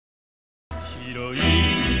白い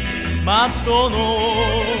マットの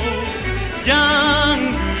ジャ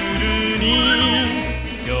ングルに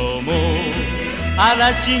今日も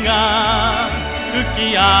嵐が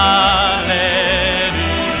吹き荒れ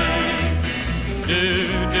る。ル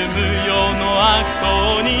ム用の悪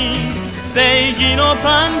党に正義の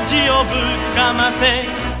パンチをぶちかませ、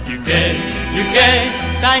行け行け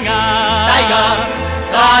タイガ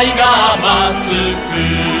ーマス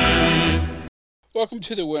ク。Welcome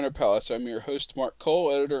to the Winter Palace. I'm your host, Mark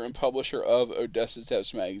Cole, editor and publisher of Odessa's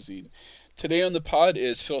Devs Magazine. Today on the pod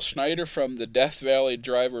is Phil Schneider from the Death Valley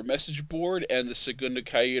Driver Message Board and the Segunda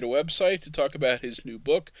Caída website to talk about his new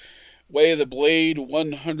book, Way of the Blade,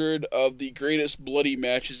 100 of the Greatest Bloody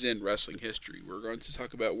Matches in Wrestling History. We're going to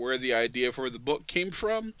talk about where the idea for the book came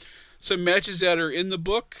from, some matches that are in the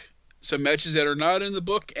book, some matches that are not in the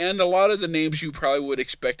book, and a lot of the names you probably would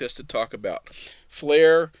expect us to talk about.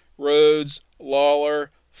 Flair, Rhodes,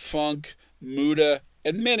 Lawler, Funk, Muta,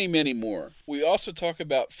 and many, many more. We also talk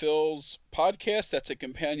about Phil's podcast that's a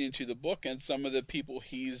companion to the book and some of the people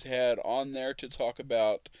he's had on there to talk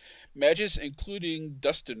about matches, including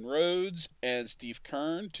Dustin Rhodes and Steve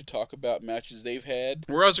Keirn to talk about matches they've had.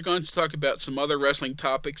 We're also going to talk about some other wrestling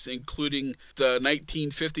topics, including the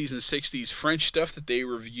 1950s and 60s French stuff that they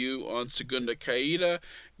review on Segunda Caída,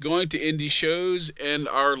 going to indie shows, and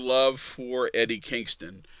our love for Eddie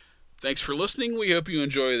Kingston. Thanks for listening. We hope you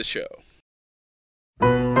enjoy the show.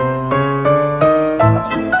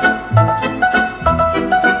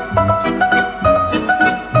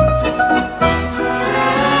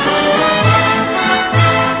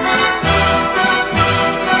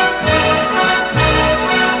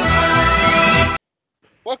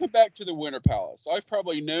 Welcome back to the Winter Palace. I've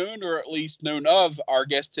probably known, or at least known of, our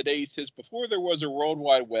guest today since before there was a World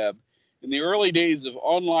Wide Web, in the early days of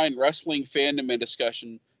online wrestling fandom and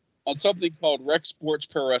discussion, on something called Rec Sports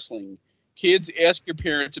Pro Wrestling. Kids, ask your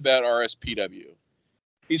parents about RSPW.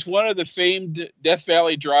 He's one of the famed Death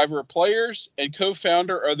Valley Driver players and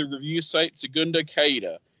co-founder of the review site Segunda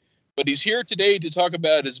Caída. But he's here today to talk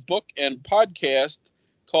about his book and podcast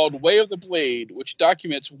called Way of the Blade, which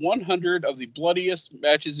documents 100 of the bloodiest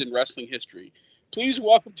matches in wrestling history. Please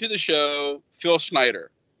welcome to the show, Phil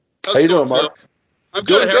Schneider. How you doing, Mark? I'm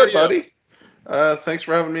good. Doing good, buddy. Thanks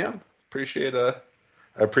for having me on.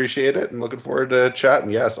 I appreciate it and looking forward to chatting.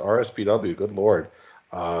 Yes, RSPW, good Lord.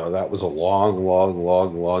 That was a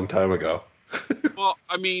long time ago. Well,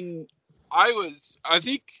 I mean, I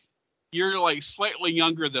think you're like slightly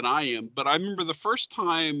younger than I am, but I remember the first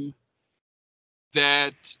time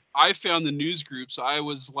that I found the news groups, I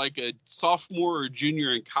was like a sophomore or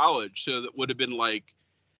junior in college. So that would have been like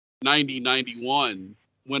 91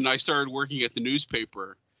 when I started working at the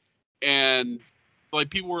newspaper. And like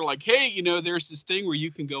people were like, hey, you know, there's this thing where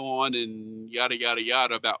you can go on and yada, yada,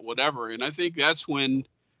 yada about whatever. And I think that's when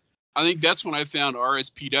I found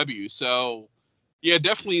RSPW. So yeah,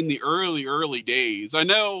 definitely in the early days. I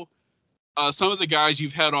know some of the guys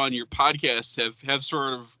you've had on your podcasts have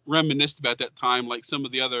sort of reminisced about that time, like some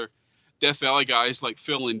of the other Death Valley guys like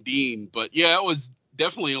Phil and Dean. But yeah, it was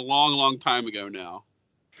definitely a long time ago now.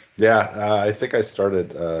 Yeah, I think I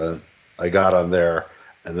got on there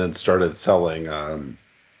and then started selling. There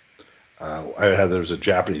was a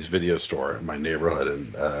Japanese video store in my neighborhood,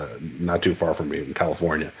 and not too far from me in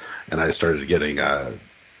California, and I started getting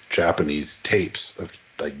Japanese tapes of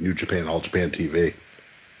like New Japan, All Japan TV,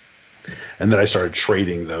 and then I started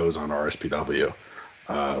trading those on RSPW.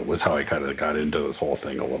 Was how I kind of got into this whole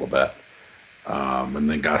thing a little bit. And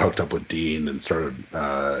then got hooked up with Dean and started,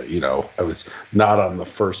 I was not on the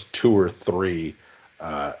first 2 or 3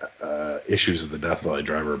 issues of the Death Valley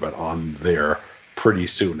Driver, but on there pretty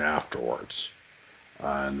soon afterwards.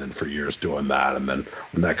 And then for years doing that. And then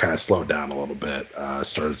when that kind of slowed down a little bit,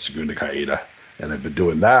 started Segunda Caída. And I've been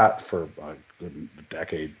doing that for a good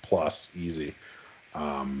decade plus, easy.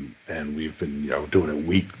 And we've been, doing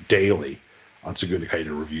it daily on Segunda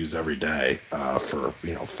Caída reviews every day for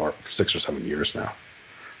 6 or 7 years now.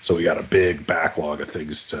 So we got a big backlog of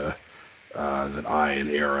things that I and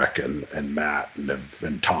Eric and Matt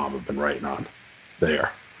and Tom have been writing on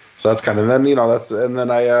there. So that's kind of, and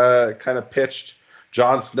then I kind of pitched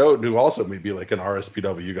John Snowden, who also may be like an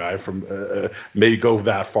RSPW guy from may go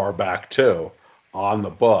that far back too, on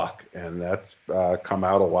the book, and that's come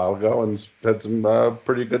out a while ago and had some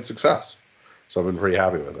pretty good success. So I've been pretty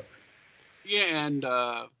happy with it. Yeah, and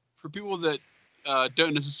for people that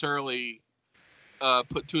don't necessarily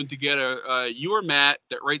put two and together, your Matt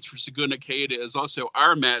that writes for Segunda Caída is also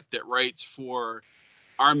our Matt that writes for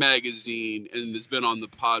our magazine and has been on the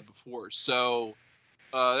pod before. So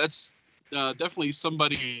that's definitely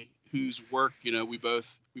somebody whose work we both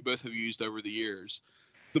we both have used over the years.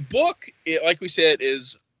 The book, like we said,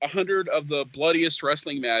 is 100 of the bloodiest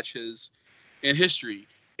wrestling matches in history.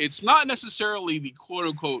 It's not necessarily the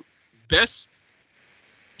quote-unquote best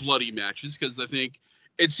bloody matches, because I think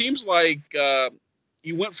it seems like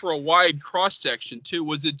you went for a wide cross-section, too.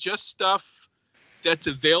 Was it just stuff that's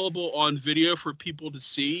available on video for people to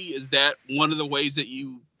see? Is that one of the ways that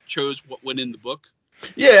you chose what went in the book?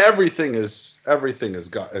 Yeah, everything is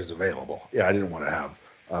available. Yeah, I didn't want to have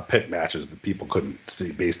pick matches that people couldn't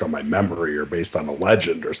see based on my memory or based on a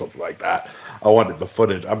legend or something like that. I wanted the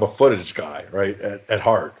footage. I'm a footage guy, right, at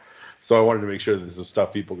heart. So I wanted to make sure that this is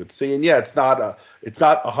stuff people could see. And yeah, it's not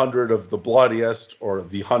 100 of the bloodiest or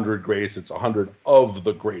the 100 greatest. It's 100 of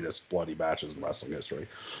the greatest bloody matches in wrestling history.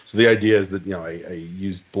 So the idea is that, I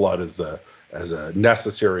used blood as a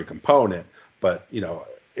necessary component, but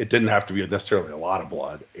it didn't have to be necessarily a lot of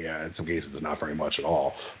blood, and in some cases it's not very much at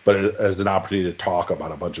all, but as an opportunity to talk about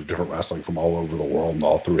a bunch of different wrestling from all over the world and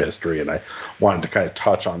all through history. And I wanted to kind of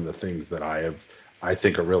touch on the things that I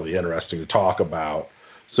think are really interesting to talk about.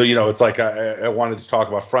 So, it's like I wanted to talk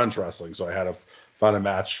about French wrestling, so I found a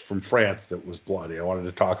match from France that was bloody. I wanted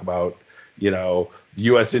to talk about, the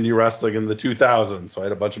U.S. indie wrestling in the 2000s, so I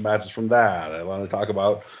had a bunch of matches from that. I wanted to talk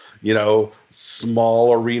about,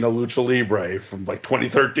 small arena lucha libre from like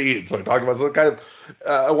 2013. So I talked about some kind of,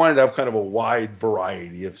 I wanted to have kind of a wide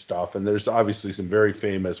variety of stuff. And there's obviously some very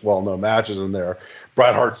famous, well-known matches in there.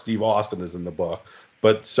 Bret Hart, Steve Austin is in the book,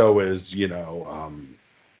 but so is,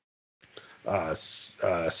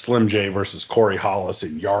 Slim J versus Corey Hollis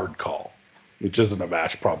in Yard Call, which isn't a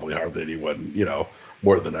match probably hardly anyone,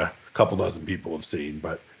 more than a couple dozen people have seen,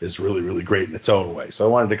 but is really, really great in its own way. So I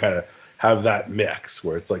wanted to kind of have that mix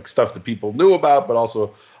where it's like stuff that people knew about, but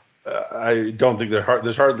also I don't think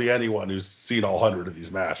there's hardly anyone who's seen all 100 of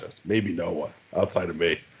these matches. Maybe no one outside of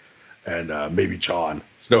me, and maybe John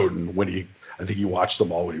Snowden I think he watched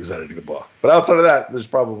them all when he was editing the book. But outside of that, there's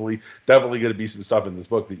definitely going to be some stuff in this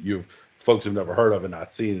book that folks have never heard of and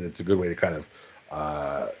not seen, and it's a good way to kind of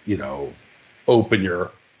open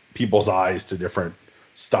your people's eyes to different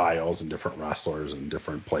styles and different wrestlers and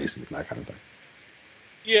different places and that kind of thing.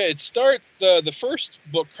 Yeah, it starts the first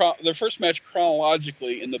match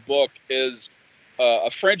chronologically in the book is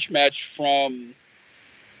a French match from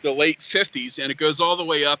the late 50s, and it goes all the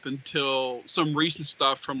way up until some recent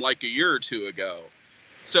stuff from like a year or two ago.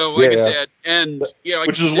 So, like I said, and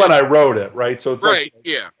which is when I wrote it, right? So it's right, like,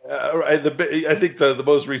 yeah. I think the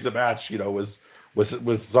most recent match, was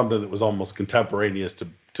something that was almost contemporaneous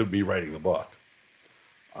to me writing the book.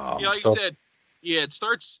 You said, it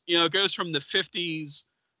starts, it goes from the 50s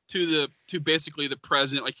to basically the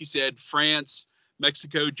present, like you said, France,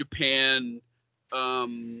 Mexico, Japan,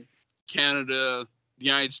 Canada, the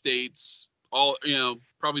United States, all,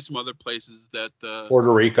 probably some other places that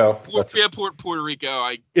Puerto Rico. Puerto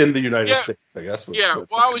Rico. In the United States, I guess. Well,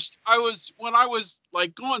 I was when I was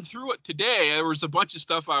like going through it today, there was a bunch of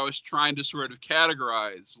stuff I was trying to sort of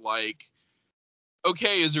categorize. Like,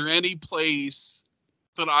 okay, is there any place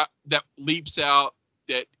that leaps out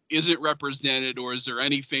that isn't represented, or is there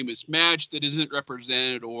any famous match that isn't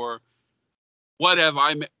represented, or what have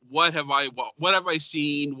I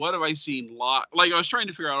seen live? Like, I was trying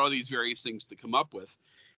to figure out all these various things to come up with,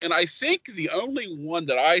 and I think the only one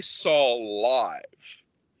that I saw live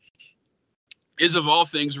is, of all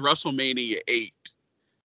things, WrestleMania 8,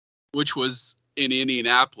 which was in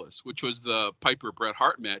Indianapolis, which was the Piper Bret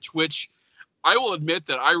Hart match, which I will admit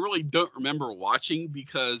that I really don't remember watching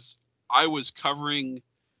because I was covering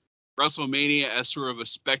WrestleMania as sort of a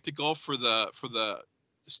spectacle for the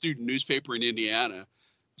student newspaper in Indiana.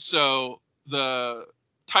 So the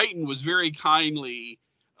Titan was very kindly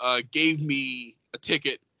gave me a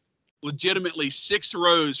ticket legitimately 6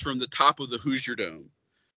 rows from the top of the Hoosier Dome.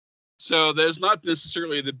 So that's not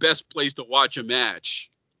necessarily the best place to watch a match.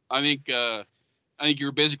 I think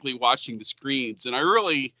you're basically watching the screens, and I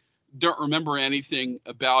really don't remember anything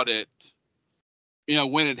about it,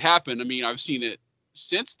 when it happened. I mean, I've seen it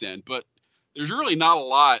since then, but there's really not a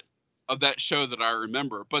lot of that show that I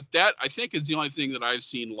remember. But that, I think, is the only thing that I've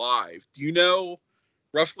seen live. Do you know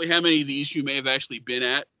roughly how many of these you may have actually been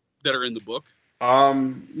at that are in the book?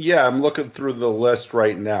 Yeah, I'm looking through the list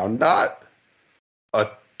right now. Not a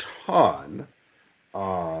ton.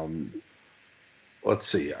 Let's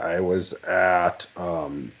see. I was at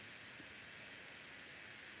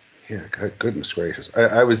goodness gracious.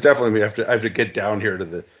 I was definitely I have to get down here to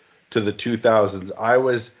the 2000s. I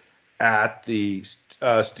was at the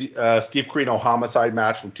Steve Corino Homicide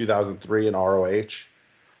match from 2003 in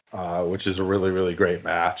ROH, which is a really, really great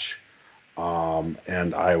match.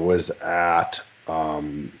 And I was at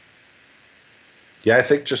Yeah, I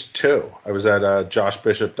think just two. I was at Josh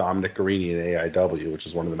Bishop, Dominic Guarini in AIW, which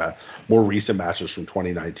is one of the more recent matches from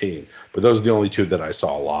 2019. But those are the only two that I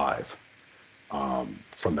saw live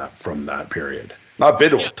from that period. Not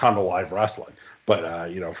been to a ton of live wrestling,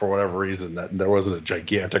 but for whatever reason, that there wasn't a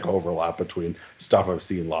gigantic overlap between stuff I've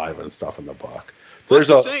seen live and stuff in the book.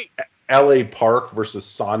 There's a LA Park versus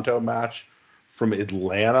Santo match from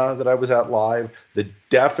Atlanta that I was at live that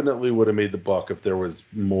definitely would have made the book if there was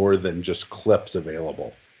more than just clips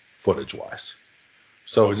available footage wise.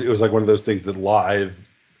 So it was like one of those things that live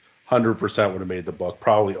 100% would have made the book,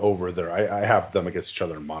 probably over there. I have them against each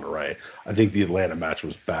other in Monterey. I think the Atlanta match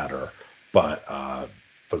was better, but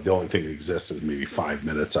the only thing that exists is maybe 5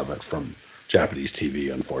 minutes of it from Japanese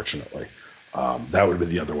TV, unfortunately. That would have been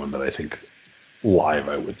the other one that I think live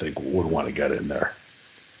I would think would want to get in there.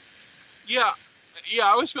 Yeah,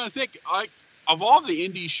 I was going to think, of all the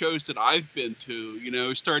indie shows that I've been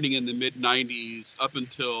to, starting in the mid-'90s up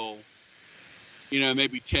until,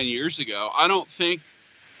 maybe 10 years ago, I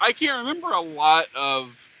can't remember a lot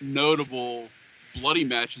of notable bloody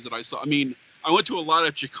matches that I saw. I mean, I went to a lot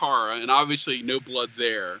of Chikara, and obviously no blood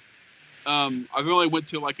there. I've only went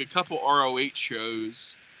to like a couple ROH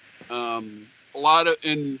shows, going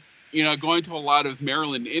to a lot of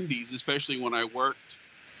Maryland indies, especially when I worked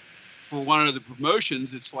for one of the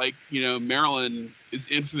promotions. It's like, Maryland is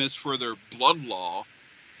infamous for their blood law.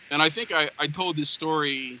 And I think I told this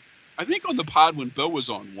story, I think on the pod when Bo was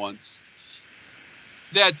on once,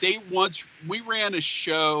 that we ran a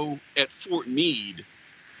show at Fort Meade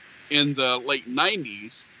in the late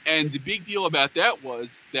 90s. And the big deal about that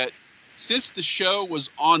was that since the show was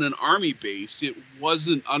on an Army base, it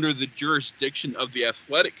wasn't under the jurisdiction of the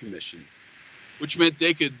Athletic Commission, which meant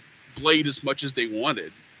they could blade as much as they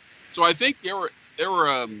wanted. So I think there were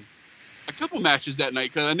a couple matches that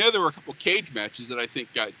night, because I know there were a couple cage matches that I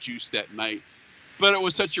think got juiced that night. But it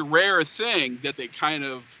was such a rare thing that they kind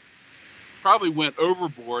of probably went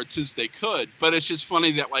overboard since they could. But it's just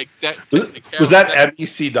funny that like that was that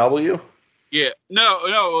MECW? Yeah, no,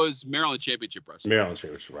 it was Maryland Championship Wrestling. Maryland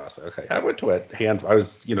Championship Wrestling. Okay, I went to I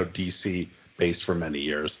was DC based for many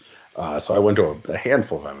years, so I went to a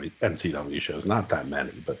handful of MCW shows. Not that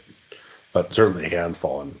many, but certainly a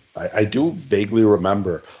handful. And I do vaguely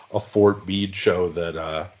remember a Fort Meade show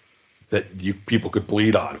that people could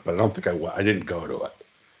bleed on, but I don't think I didn't go to it.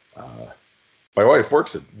 My wife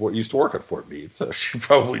used to work at Fort Meade, so she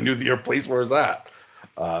probably knew the place where it was at,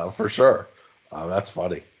 for sure. That's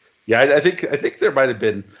funny. Yeah, I think there might have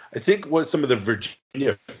been. I think what some of the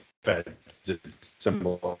Virginia feds did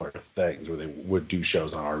similar things where they would do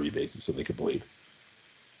shows on Army bases so they could bleed.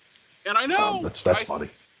 And I know that's funny.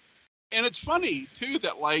 And it's funny too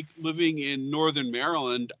that like living in Northern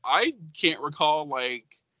Maryland, I can't recall like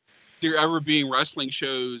there ever being wrestling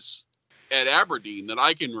shows at Aberdeen that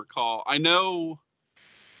I can recall. I know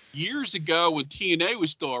years ago when TNA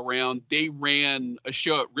was still around, they ran a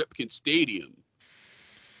show at Ripken Stadium.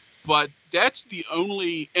 But that's the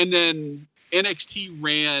only, and then NXT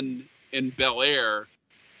ran in Bel Air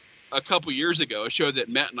a couple years ago, a show that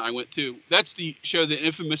Matt and I went to. That's the show that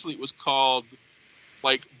infamously was called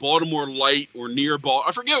like Baltimore Light or near Ball.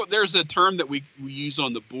 I forget, there's a term that we use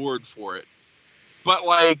on the board for it. But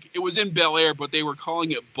like it was in Bel Air, but they were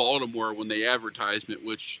calling it Baltimore when they advertisement,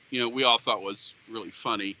 which, we all thought was really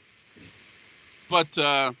funny. But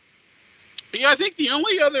yeah, I think the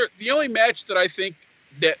only match that I think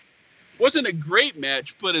that wasn't a great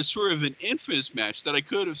match, but is sort of an infamous match that I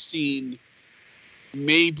could have seen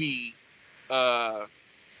maybe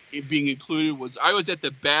it being included was I was at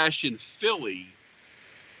the Bash in Philly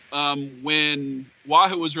when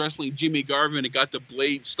Wahoo was wrestling Jimmy Garvin and got the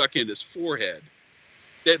blade stuck in his forehead.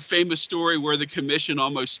 That famous story where the commission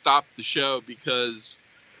almost stopped the show because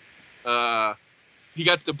he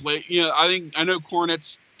got the blade. I know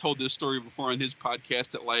Cornette's told this story before on his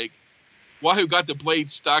podcast that like Wahoo got the blade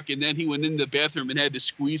stuck and then he went in the bathroom and had to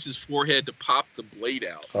squeeze his forehead to pop the blade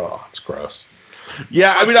out. Oh, that's gross.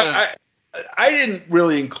 Yeah, I mean, I didn't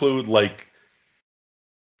really include like,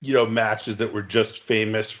 matches that were just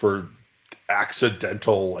famous for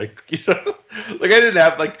accidental, like, like I didn't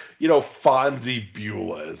have like, Fonzie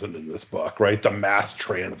Beulah isn't in this book, right? The mass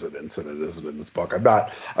transit incident isn't in this book.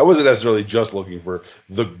 I wasn't necessarily just looking for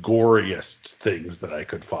the goriest things that I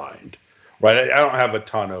could find, right? I don't have a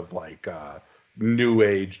ton of like new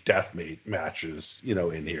age deathmate matches,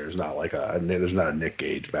 in here. It's not like there's not a Nick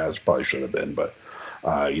Gage match, probably should have been, but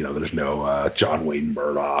there's no John Wayne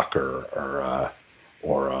Murdoch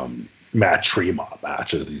or Matt Tremont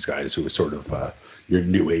matches. These guys who are sort of your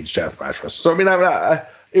new age death match wrestlers. So I mean,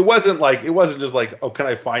 it wasn't just like, oh, can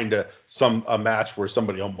I find a match where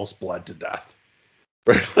somebody almost bled to death?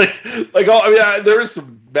 Right? Like all, I mean, there is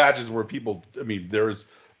some matches where people, I mean, there's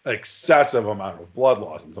excessive amount of blood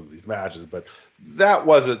loss in some of these matches, but that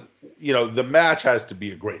wasn't, the match has to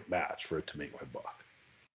be a great match for it to make my buck.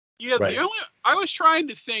 Yeah, right? I was trying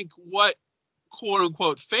to think what quote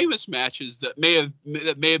unquote famous matches that may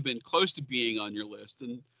have been close to being on your list,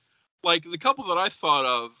 and like the couple that I thought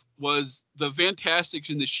of was the Fantastics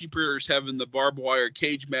and the Sheepherders having the barbed wire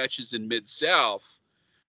cage matches in Mid-South.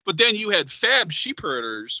 But then you had Fab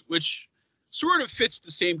Sheepherders, which sort of fits the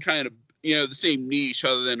same kind of, the same niche,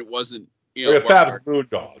 other than it wasn't, Fab's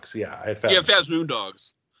Moondogs. Yeah, I had Fab's. Yeah, Fab's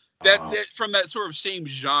Moondogs. That from that sort of same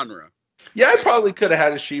genre. Yeah, I probably could have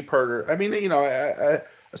had a Sheepherder. I mean, I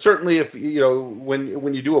certainly if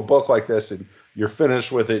when you do a book like this and you're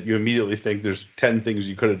finished with it, you immediately think there's 10 things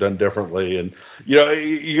you could have done differently, and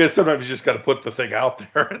sometimes you just got to put the thing out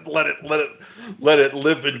there and let it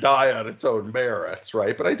live and die on its own merits,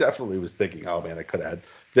 right? But I definitely was thinking, oh man, I could have had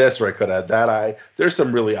this or I could have had that. There's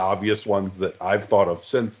some really obvious ones that I've thought of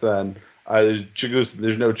since then. There's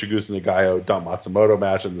no Chigusa Nagayo Don Matsumoto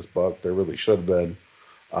match in this book. There really should have been.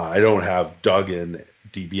 I don't have Duggan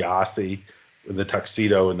DiBiase with the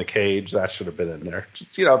tuxedo in the cage. That should have been in there.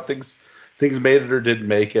 Just things made it or didn't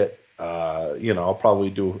make it. I'll probably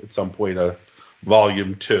do at some point a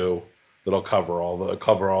volume 2 that'll cover all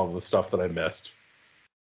the stuff that I missed.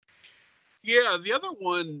 Yeah, the other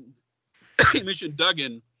one you mentioned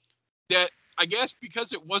Duggan, that I guess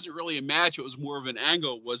because it wasn't really a match, it was more of an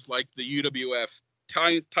angle, was like the UWF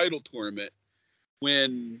title tournament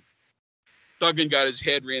when Duggan got his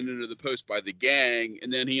head ran into the post by the gang,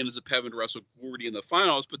 and then he ends up having to wrestle Gordy in the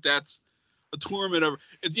finals. But that's a tournament of,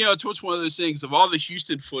 it's one of those things of all the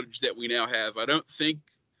Houston footage that we now have. I don't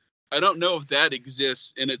know if that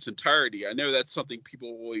exists in its entirety. I know that's something people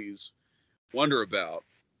always wonder about.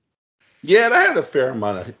 Yeah, and I had a fair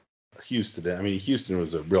amount of Houston. I mean, Houston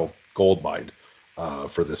was a real gold mine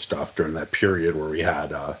for this stuff during that period where we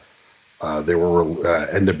had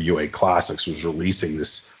NWA Classics was releasing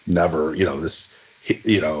this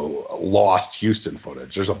lost Houston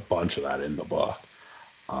footage. There's a bunch of that in the book.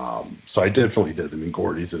 So I definitely did. I mean,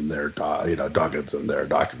 Gordy's in there, Duggan's in there,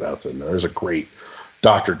 Dr. Death's in there. There's a great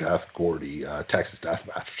Dr. Death Gordy Texas Death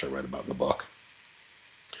match, which I read about in the book,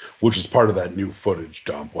 which is part of that new footage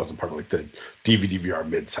dump. Wasn't part of like the DVD-VR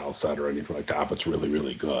Mid-South set or anything like that, but it's really,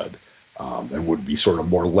 really good. And would be sort of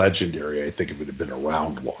more legendary, I think, if it had been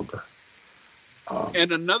around longer.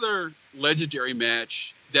 And another legendary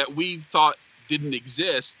match that we thought didn't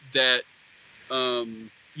exist that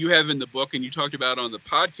you have in the book and you talked about on the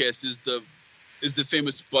podcast is the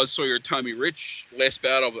famous Buzz Sawyer Tommy Rich Last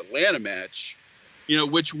Battle of Atlanta match,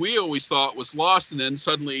 which we always thought was lost, and then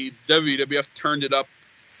suddenly WWF turned it up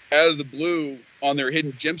out of the blue on their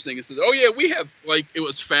Hidden Gems thing and said, oh yeah, we have, like, it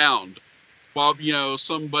was found while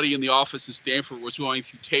somebody in the office in Stanford was going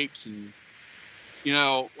through tapes and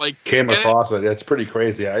came across it. It's pretty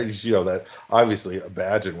crazy. I just, that obviously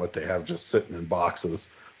imagine what they have just sitting in boxes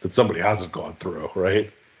that somebody hasn't gone through,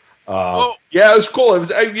 right? Yeah, it was cool. It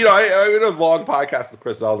was, I had a long podcast with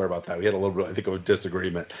Chris Elder about that. We had a little bit, I think, of a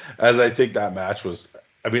disagreement, as I think that match was,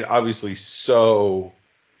 obviously so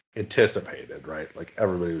anticipated, right? Like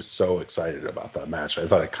everybody was so excited about that match. I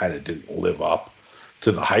thought it kind of didn't live up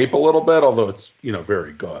to the hype a little bit, although it's,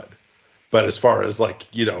 very good. But as far as there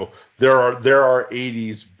are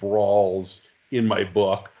 80s brawls in my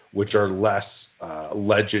book which are less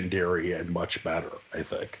legendary and much better, I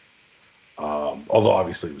think. Although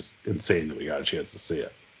obviously it was insane that we got a chance to see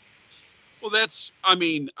it. Well, that's,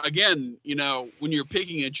 again, when you're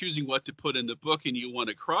picking and choosing what to put in the book and you want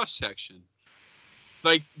a cross section,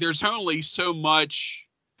 like there's only so much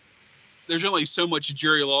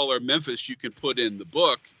Jerry Lawler Memphis you can put in the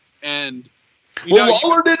book, and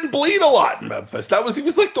Lawler didn't bleed a lot in Memphis. He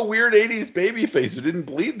was like the weird 80s babyface who didn't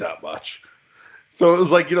bleed that much. So it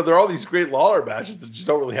was like, there are all these great Lawler matches that just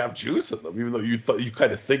don't really have juice in them, even though you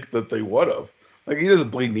kind of think that they would have. Like, he doesn't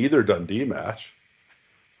bleed in either Dundee match.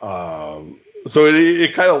 So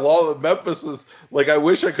it kind of Lawler, Memphis is like, I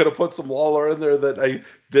wish I could have put some Lawler in there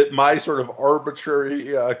that my sort of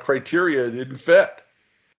arbitrary criteria didn't fit.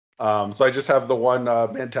 So I just have the one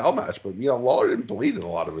Mantell match, but Lawler didn't bleed in a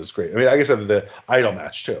lot of his great. I guess I have the Idol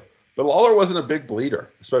match too, but Lawler wasn't a big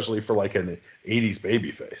bleeder, especially for like an 80s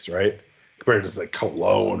babyface, right? Compared to like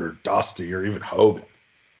Cologne or Dusty or even Hogan.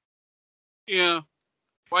 Yeah,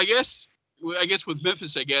 well, I guess with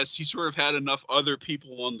Memphis, he sort of had enough other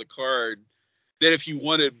people on the card that if you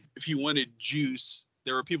wanted juice,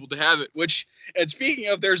 there were people to have it. And speaking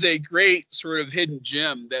of, there's a great sort of hidden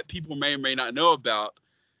gem that people may or may not know about.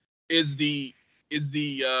 Is the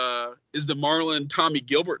Marlon Tommy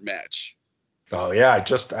Gilbert match. Oh yeah,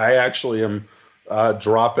 I actually am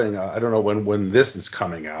dropping. I don't know when this is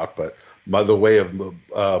coming out, but by the way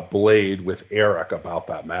of Blade with Eric about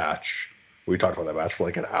that match. We talked about that match for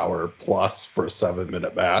like an hour plus for a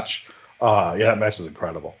 7-minute match. Yeah, that match is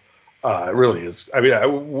incredible. It really is. I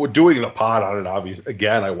mean, we're doing the pod on it. Obviously,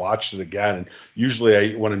 again, I watched it again. And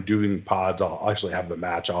usually, when I'm doing pods, I'll actually have the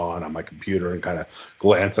match on my computer and kind of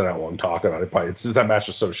glance at it while I'm talking about it. Since that match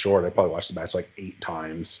is so short, I probably watched the match like 8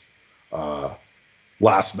 times.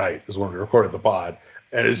 Last night is when we recorded the pod,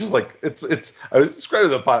 and it's just like it's. I was describing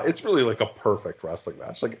the pod. It's really like a perfect wrestling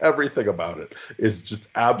match. Like everything about it is just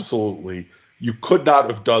absolutely. You could not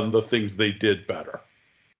have done the things they did better.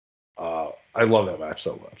 I love that match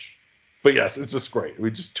so much. But yes, it's just great.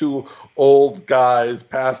 We just 2 old guys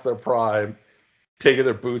past their prime, taking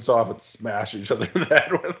their boots off and smashing each other in the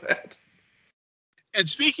head with it. And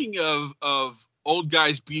speaking of old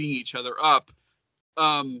guys beating each other up,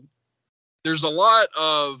 there's a lot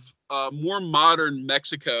of more modern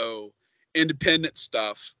Mexico independent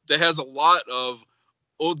stuff that has a lot of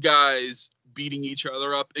old guys beating each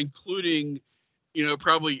other up, including,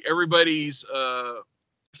 probably everybody's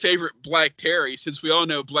favorite Black Terry, since we all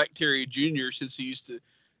know Black Terry Jr., since he used to,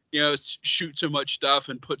 shoot so much stuff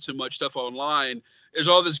and put so much stuff online. There's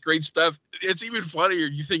all this great stuff. It's even funnier.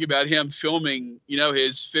 You think about him filming,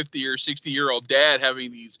 his 50 or 60-year-old dad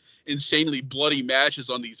having these insanely bloody matches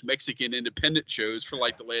on these Mexican independent shows for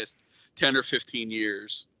like the last 10 or 15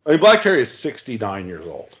 years. I mean, Black Terry is 69 years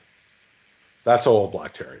old. That's how old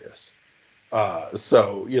Black Terry is.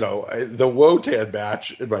 So, the Wotan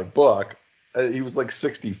match in my book, he was like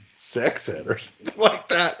 66 in or something like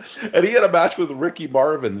that. And he had a match with Ricky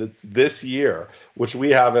Marvin that's this year, which we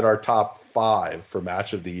have in our top 5 for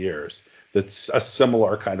match of the years. That's a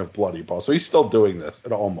similar kind of bloody brawl. So he's still doing this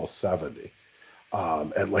at almost 70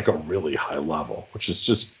 at like a really high level, which is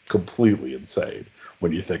just completely insane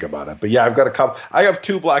when you think about it. But yeah, I have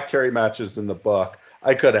 2 Black Terry matches in the book.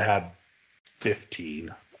 I could have had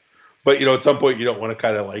 15. But, at some point you don't want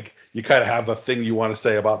to you kind of have a thing you want to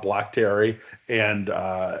say about Black Terry, and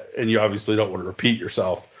you obviously don't want to repeat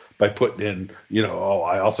yourself by putting in,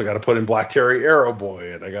 I also got to put in Black Terry Arrow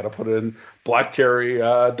Boy, and I got to put in Black Terry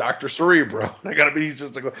Dr. Cerebro. He's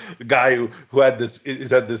just a guy who had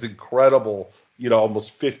this incredible,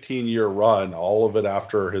 almost 15-year run, all of it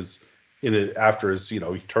after his, he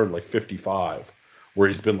turned like 55, where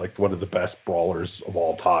he's been like one of the best brawlers of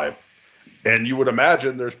all time. And you would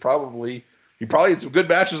imagine he probably had some good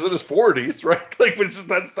matches in his 40s, right? Like, but it's just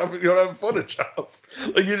that stuff you don't have footage of.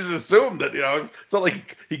 Like, you just assume that, it's not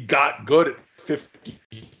like he got good at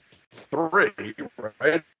 53,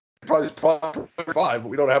 right? Probably 5, but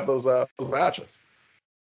we don't have those matches.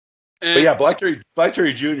 But yeah, Black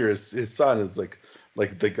Terry Jr. His son is like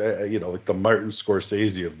the like the Martin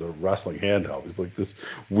Scorsese of the wrestling handheld. He's like this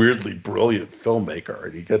weirdly brilliant filmmaker,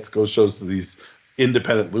 and he shows to these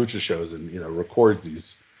independent lucha shows and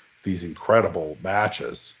records these incredible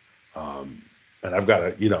matches. And I've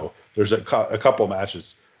got there's a couple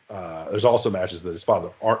matches. There's also matches that his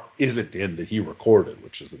father isn't in that he recorded,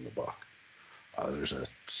 which is in the book. There's a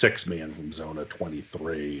 6-man from Zona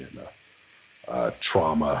 23 and a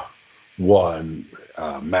Trauma 1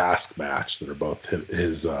 mask match that are both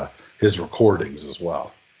his recordings as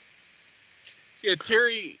well. Yeah,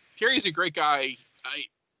 Terry's a great guy.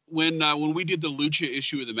 When we did the Lucha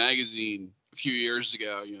issue of the magazine a few years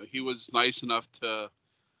ago, he was nice enough to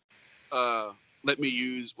let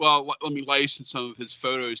me license some of his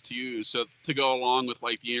photos to use, so to go along with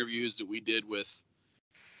like the interviews that we did with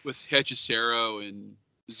Hechicero and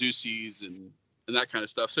Zeus's and that kind of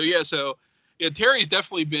stuff. So Terry's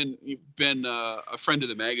definitely been a friend of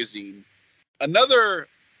the magazine. Another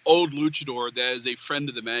old luchador that is a friend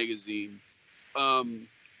of the magazine,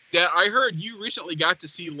 that I heard you recently got to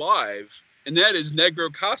see live, and that is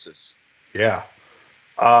Negro Casas. Yeah.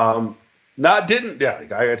 I got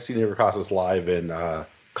to see Negro Casas live in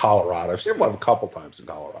Colorado. I've seen him live a couple times in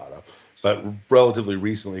Colorado, but relatively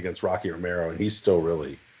recently against Rocky Romero, and he's still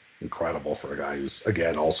really incredible for a guy who's,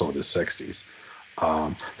 again, also in his 60s.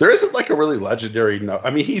 There isn't like a really legendary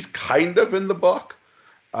he's kind of in the book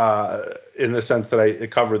in the sense that I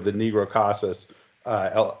covered the Negro Casas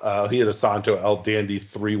El Hijo Santo El Dandy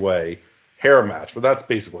 3-way hair match, but that's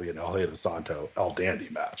basically an El Hijo Santo El Dandy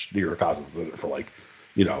match. Negro Casas is in it for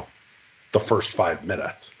the first 5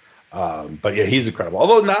 minutes. But yeah, he's incredible.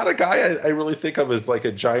 Although not a guy I really think of as like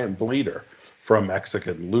a giant bleeder from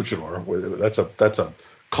Mexican luchador. That's a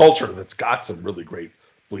culture that's got some really great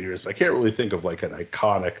bleeders, but I can't really think of like an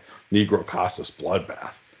iconic Negro Casas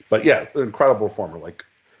bloodbath. But yeah, an incredible performer. Like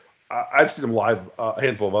I've seen him live a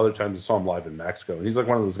handful of other times. I saw him live in Mexico, and he's like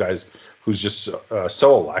one of those guys who's just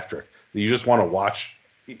so electric that you just want to watch.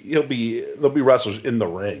 There'll be wrestlers in the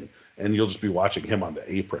ring, and you'll just be watching him on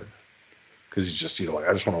the apron because he's just like,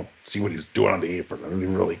 I just want to see what he's doing on the apron. I don't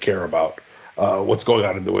even really care about what's going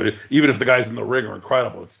on in the way. Even if the guys in the ring are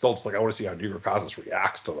incredible, it's still just like I want to see how Negro Casas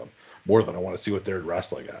reacts to them more than I want to see what they're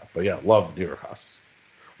wrestling at. But yeah, love Negro Casas.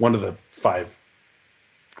 One of the 5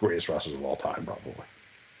 greatest wrestlers of all time, probably.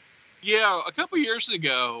 Yeah, a couple years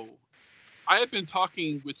ago, I had been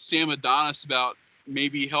talking with Sam Adonis about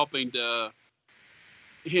maybe helping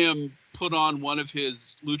him put on one of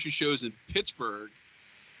his lucha shows in Pittsburgh,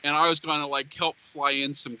 and I was going to like help fly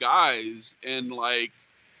in some guys, and like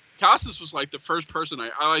Casas was like the first person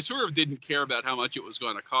I sort of didn't care about how much it was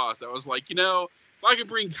going to cost. I was like, if I could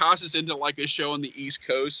bring Casas into like a show on the East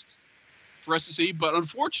Coast for us to see, but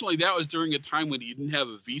unfortunately that was during a time when he didn't have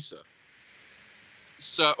a visa.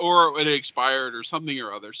 So, or it expired or something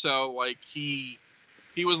or other. So like he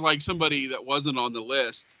was like somebody that wasn't on the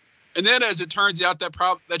list. And then as it turns out,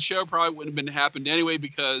 that show probably wouldn't have been happened anyway,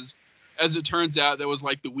 because as it turns out, that was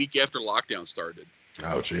like the week after lockdown started.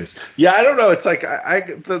 Oh jeez. Yeah, I don't know. It's like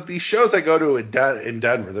these shows I go to in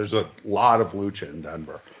Denver. There's a lot of lucha in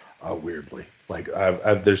Denver. Weirdly, like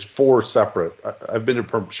there's 4 separate. I've been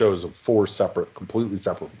to shows of 4 separate, completely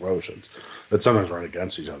separate promotions that sometimes run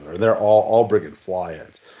against each other, and they're all bringing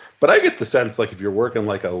fly-ins. But I get the sense like if you're working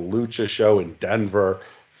like a lucha show in Denver,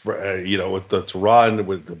 for, with that's run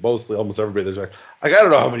with mostly almost everybody, there's like I don't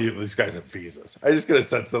know how many of these guys have visas. I just get a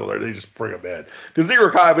sense that they just bring them in because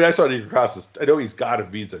Negro Casas. I mean, I saw Negro Casas. I know he's got a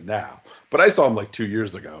visa now, but I saw him like 2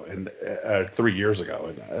 years ago and 3 years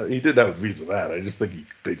ago, and he didn't have a visa then. I just think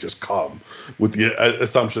they just come with the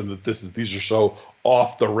assumption that these are so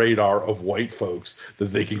off the radar of white folks that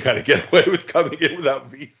they can kind of get away with coming in without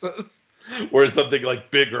visas, whereas something like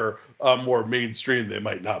bigger, more mainstream, they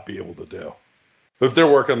might not be able to do. But if they're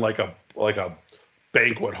working like a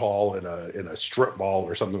banquet hall in a strip mall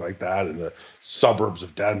or something like that in the suburbs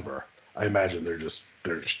of Denver, I imagine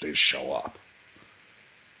they show up.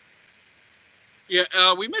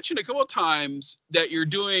 Yeah, we mentioned a couple of times that you're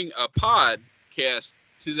doing a podcast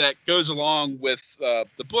that goes along with the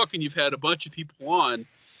book, and you've had a bunch of people on.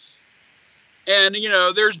 And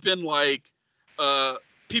there's been like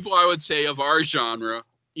people I would say of our genre,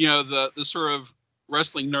 the sort of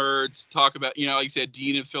wrestling nerds talk about, like you said,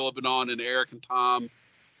 Dean and Philip and on, and Eric and Tom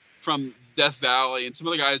from Death Valley and some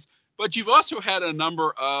other guys. But you've also had a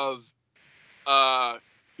number of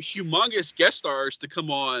humongous guest stars to come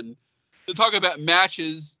on to talk about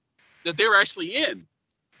matches that they were actually in.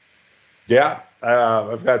 Yeah,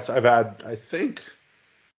 I've had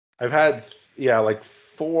like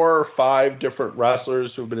 4 or 5 different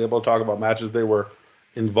wrestlers who've been able to talk about matches they were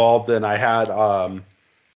involved in. I had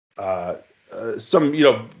some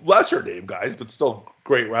lesser name guys, but still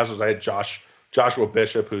great wrestlers. I had Joshua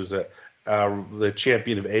Bishop, who's the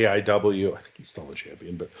champion of AIW. I think he's still the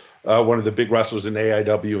champion, but one of the big wrestlers in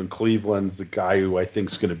AIW in Cleveland's the guy who I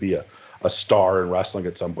think is going to be a star in wrestling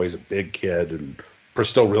at some point. He's a big kid and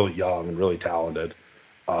still really young and really talented.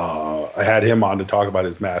 I had him on to talk about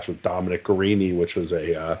his match with Dominic Garrini, which was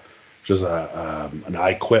an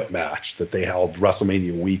I Quit match that they held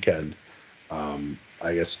WrestleMania weekend.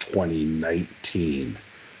 I guess 2019,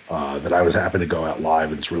 that I was happy to go out live,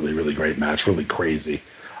 and it's really, really great match, really crazy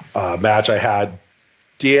match. I had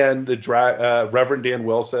Reverend Dan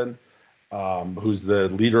Wilson, who's the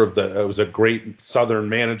leader of was a great Southern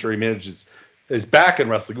manager. He manages is back in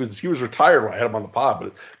wrestling. He was retired when I had him on the pod,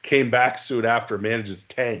 but came back soon after, manages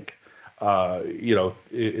Tank.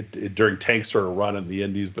 During Tank's sort of run in the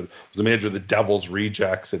Indies, but was a manager of the Devil's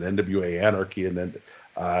Rejects and NWA Anarchy, and then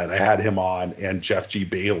and I had him on, and Jeff G.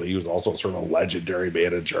 Bailey, who's also sort of a legendary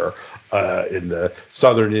manager in the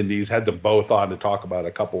Southern Indies. Had them both on to talk about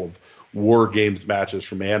a couple of War Games matches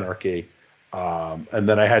from Anarchy. And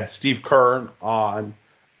then I had Steve Kern on,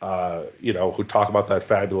 who talked about that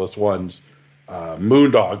Fabulous Ones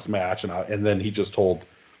Moondogs match, and then he just told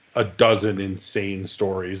a dozen insane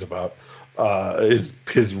stories about his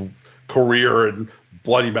career and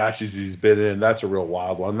bloody matches he's been in. That's a real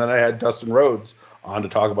wild one. And then I had Dustin Rhodes on to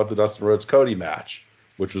talk about the Dustin Rhodes Cody match,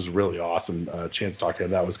 which was really awesome. Chance to talk to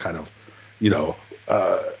him. That was kind of,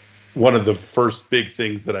 one of the first big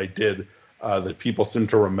things that I did that people seem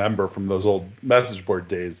to remember from those old message board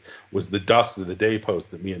days was the Dust of the Day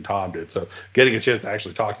post that me and Tom did. So getting a chance to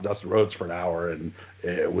actually talk to Dustin Rhodes for an hour, and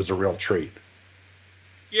it was a real treat.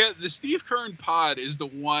 Yeah, the Steve Kern pod is the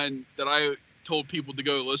one that I told people to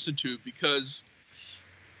go listen to, because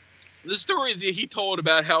the story that he told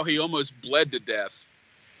about how he almost bled to death,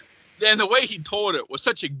 and the way he told it was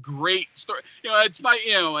such a great story. It's not,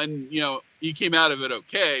 and he came out of it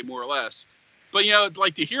okay, more or less. But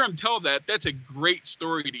like to hear him tell that, that's a great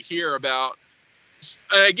story to hear about.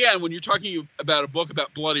 And again, when you're talking about a book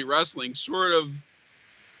about bloody wrestling, sort of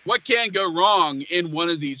what can go wrong in one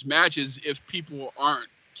of these matches if people aren't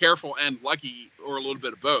careful and lucky, or a little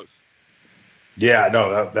bit of both. Yeah,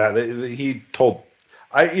 no, that he told.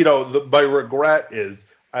 My regret is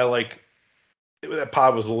that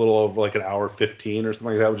pod was a little over like an hour 15 or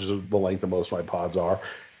something like that, which is the length that most of my pods are.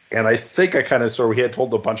 And I think I kind of he had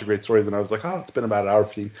told a bunch of great stories, and I was like, oh, it's been about an hour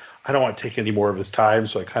 15. I don't want to take any more of his time,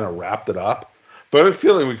 so I kind of wrapped it up. But I have a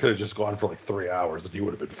feeling we could have just gone for like 3 hours, and he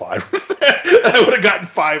would have been fine with it. I would have gotten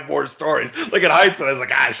 5 more stories. Like in hindsight, I was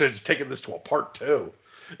like, I should have just taken this to a part 2.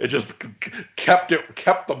 It just kept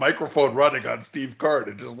the microphone running on Steve Kern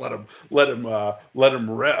and just let him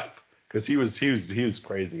riff, because he was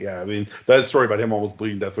crazy. Yeah, I mean, that story about him almost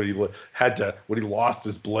bleeding to death when he lost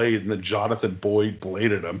his blade and then Jonathan Boyd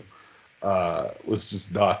bladed him was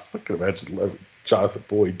just nuts. I can imagine Jonathan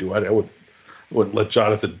Boyd do it. I wouldn't let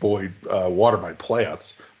Jonathan Boyd water my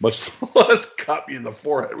plants, much less cut me in the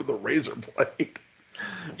forehead with a razor blade.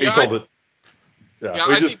 Yeah, he told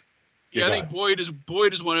it. I think Boyd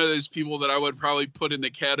is one of those people that I would probably put in the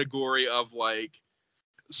category of like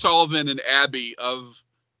Sullivan and Abby, of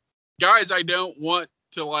guys I don't want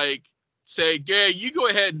to like say, yeah, you go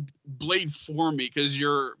ahead and blade for me because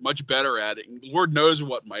you're much better at it. And Lord knows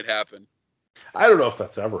what might happen. I don't know if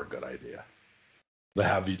that's ever a good idea.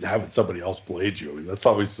 Having somebody else blade you. I mean, that's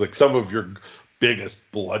always like some of your biggest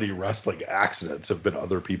bloody wrestling accidents have been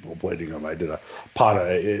other people blading them. I did a pod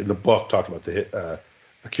in the book talked about the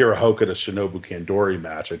Akira Hokuda Shinobu Kandori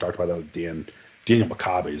match. I talked about that with Daniel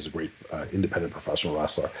Makabe. Is a great independent professional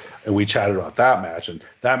wrestler, and we chatted about that match. And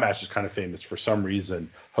that match is kind of famous for some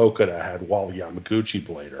reason. Hokuda had Wally Yamaguchi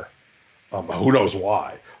blade her. Who knows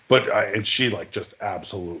why? But and she like just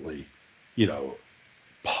absolutely,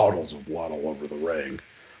 puddles of blood all over the ring.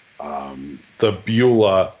 The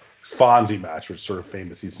Beulah Fonzie match, which is sort of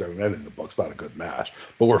famous, he's never met in the book. It's not a good match,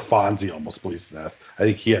 but where Fonzie almost bleeds to death. I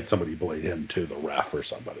think he had somebody blade him too, the ref or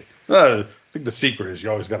somebody. I think the secret is you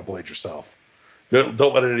always got to blade yourself. Don't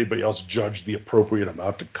let anybody else judge the appropriate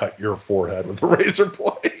amount to cut your forehead with a razor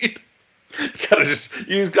blade.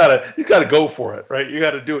 You gotta go for it, right? You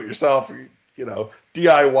got to do it yourself.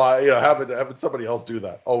 DIY. Having somebody else do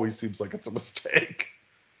that always seems like it's a mistake.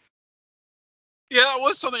 Yeah, that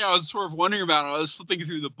was something I was sort of wondering about. I was flipping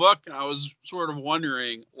through the book, and I was sort of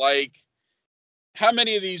wondering, like, how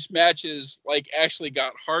many of these matches, like, actually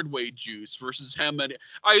got hardway juice versus how many.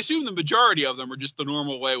 I assume the majority of them were just the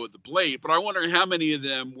normal way with the blade, but I wonder how many of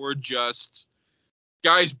them were just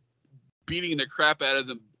guys beating the crap out of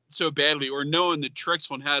them so badly, or knowing the tricks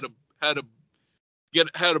on how to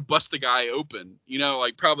bust a guy open.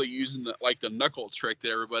 Like probably using the knuckle trick that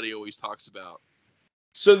everybody always talks about.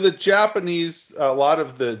 So the Japanese, a lot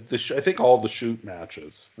of I think all the shoot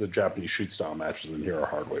matches, the Japanese shoot style matches in here are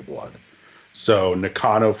hardway blood. So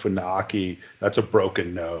Nakano Funaki, that's a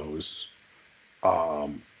broken nose.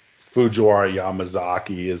 Fujiwara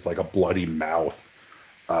Yamazaki is like a bloody mouth.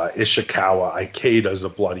 Ishikawa Ikeda is a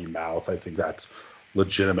bloody mouth. I think that's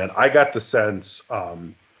legitimate. I got the sense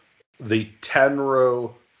the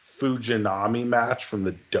Tenro Fujinami match from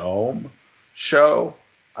the Dome show,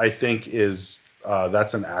 I think is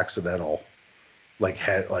that's an accidental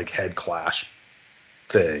head clash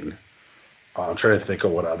thing. I'm trying to think of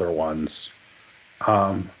what other ones.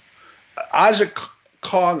 Aja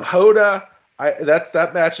Kong Hoda,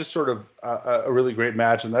 that match is sort of a really great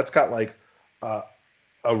match, and that's got like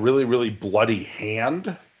a really, really bloody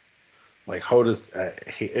hand. Like Hoda's,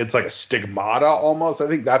 it's like a stigmata almost. I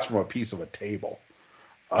think that's from a piece of a table.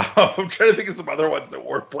 I'm trying to think of some other ones that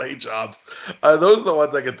weren't blade jobs. Those are the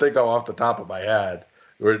ones I can think of off the top of my head.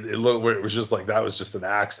 Where it was just like that was just an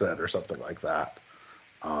accident or something like that.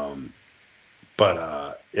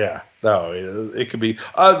 Yeah, no, it could be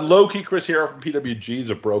low-key. Chris Hero from PWG is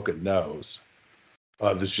a broken nose.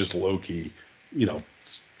 This just low-key,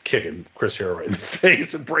 kicking Chris Hero right in the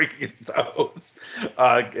face and breaking his nose.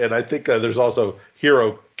 And I think there's also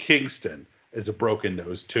Hero Kingston is a broken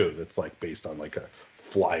nose too. That's like based on like a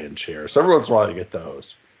flying chair. So every once in a while you get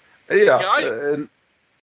those. I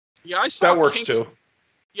saw that works too.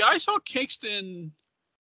 Yeah, I saw Kingston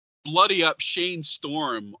bloody up Shane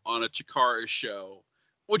Storm on a Chikara show,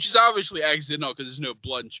 which is obviously accidental because there's no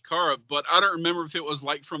blood in Chikara. But I don't remember if it was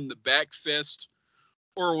like from the back fist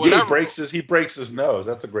or whatever. Yeah, he breaks his nose.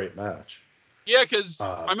 That's a great match. Yeah, because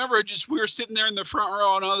I remember we were sitting there in the front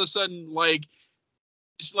row, and all of a sudden, like,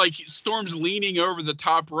 like Storm's leaning over the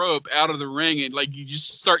top rope out of the ring, and like you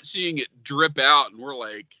just start seeing it drip out, and we're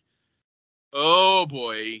like, oh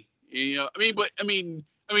boy, you know.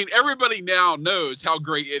 Everybody now knows how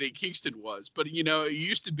great Eddie Kingston was, but you know, it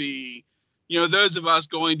used to be, you know, those of us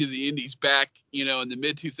going to the Indies back, you know, in the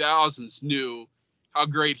mid 2000s knew how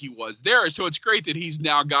great he was there. So it's great that he's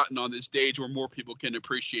now gotten on this stage where more people can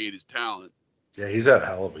appreciate his talent. Yeah, he's had a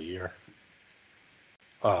hell of a year.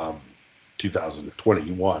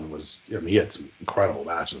 2021 was, I mean, he had some incredible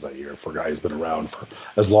matches that year for a guy who's been around for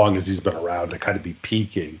as long as he's been around, to kind of be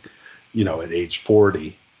peaking, you know, at age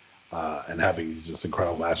 40, and having these just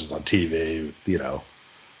incredible matches on TV, you know,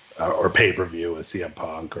 or pay-per-view with CM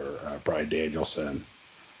Punk or Bryan Danielson.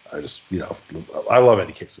 I just, you know, I love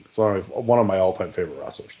Eddie Kingston. It's one of my all-time favorite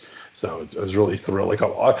wrestlers. So it was really thrilling.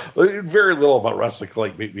 Very little about wrestling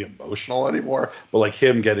like make me emotional anymore, but like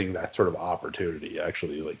him getting that sort of opportunity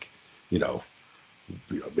actually, like, you know,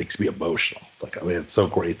 makes me emotional. Like, I mean, it's so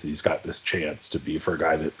great that he's got this chance to be, for a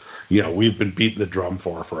guy that, you know, we've been beating the drum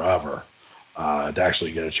for forever, to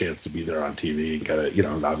actually get a chance to be there on TV and kind of, you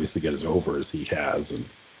know, and obviously get as over as he has,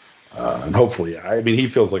 and hopefully, I mean, he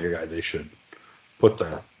feels like a guy they should put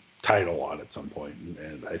the title on at some point,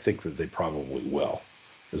 and I think that they probably will,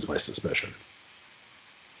 is my suspicion.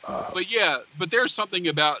 But there's something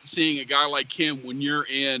about seeing a guy like him when you're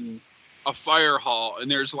in a fire hall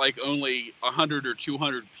and there's like only 100 or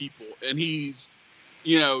 200 people, and he's,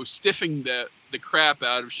 you know, stiffing the crap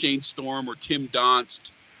out of Shane Storm or Tim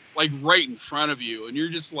Donst, like right in front of you, and you're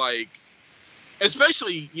just like,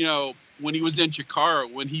 especially, you know, when he was in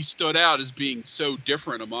Chikara, when he stood out as being so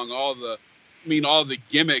different among all the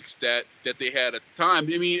gimmicks that they had at the time.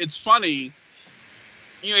 I mean, it's funny.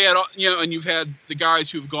 You know, and you've had the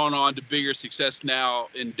guys who've gone on to bigger success now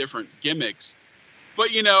in different gimmicks.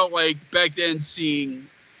 But, you know, like back then seeing,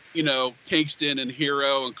 you know, Kingston and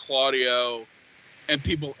Hero and Claudio and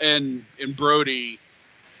people and Brody,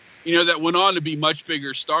 you know, that went on to be much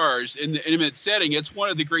bigger stars in the intimate setting. It's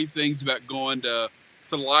one of the great things about going to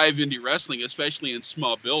live indie wrestling, especially in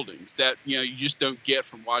small buildings, that, you know, you just don't get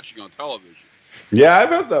from watching on television. Yeah, I've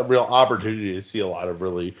had the real opportunity to see a lot of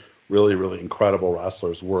really, really, really incredible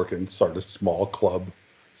wrestlers work in sort of small club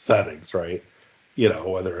settings, right? You know,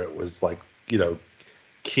 whether it was like, you know,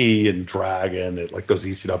 Key and Dragon at like those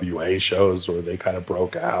ECWA shows where they kind of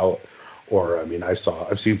broke out, or I mean, I've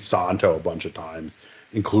seen Santo a bunch of times,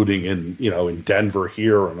 including in Denver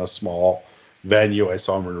here in a small venue. I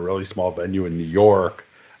saw him in a really small venue in New York.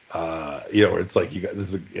 You know, it's like you got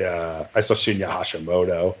this. I saw Shinya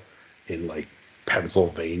Hashimoto in like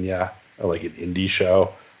Pennsylvania, like an indie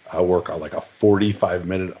show, work on like a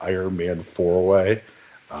 45-minute Iron Man 4-way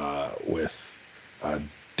with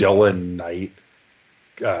Dylan Knight,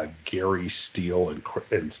 Gary Steele,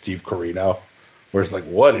 and Steve Corino. Where it's like,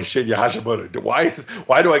 what is Shinya Hashimoto?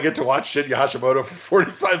 Why do I get to watch Shinya Hashimoto for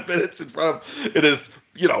 45 minutes in front of it is,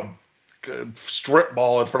 you know, strip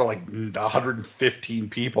mall in front of like 115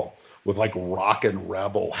 people with like Rockin'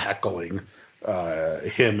 Rebel heckling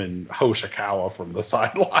him and Hoshikawa from the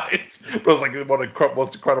sidelines. But it was like one of the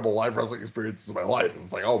most incredible live wrestling experiences of my life.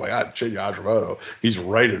 It's like, oh my God, Shinya Hashimoto, he's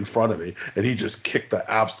right in front of me, and he just kicked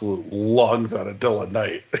the absolute lungs out of Dylan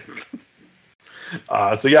Knight.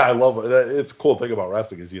 So yeah, I love it. It's a cool thing about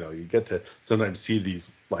wrestling is, you know, you get to sometimes see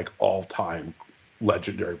these like all-time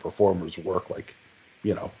legendary performers work like,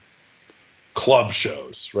 you know, club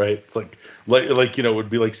shows, right? It's like you know, it would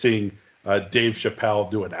be like seeing Dave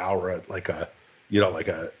Chappelle do an hour at like a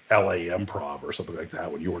LA Improv or something like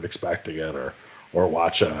that when you weren't expecting it, or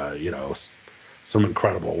watch you know, some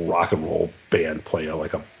incredible rock and roll band play at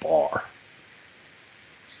like a bar.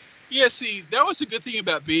 Yeah, see, that was a good thing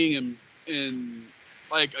about being in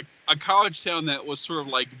like a college town that was sort of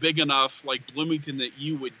like big enough, like Bloomington, that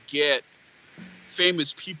you would get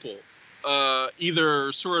famous people,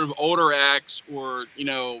 either sort of older acts or, you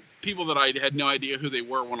know, people that I had no idea who they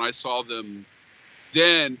were when I saw them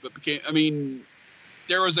then, but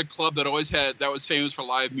there was a club that was famous for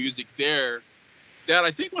live music there, that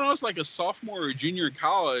I think when I was like a sophomore or junior in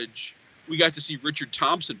college, we got to see Richard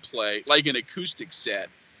Thompson play like an acoustic set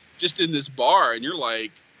just in this bar, and you're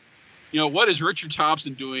like, you know, what is Richard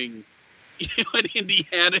Thompson doing, you know, in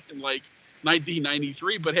Indiana in like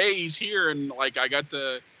 1993? But hey, he's here, and like I got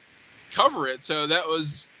to cover it, so that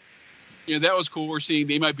was cool. We're seeing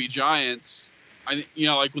They Might Be Giants, you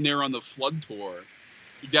know, like when they were on the Flood tour,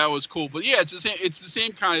 that was cool. But yeah, it's the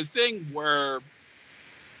same kind of thing where,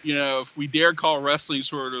 you know, if we dare call wrestling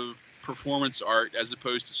sort of performance art as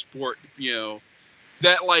opposed to sport, you know,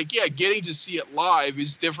 that like, yeah, getting to see it live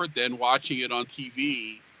is different than watching it on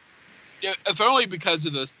TV. If only because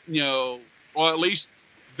of this, you know, well, at least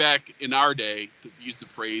back in our day, to use the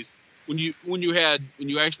phrase, when you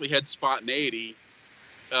actually had spontaneity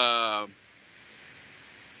uh,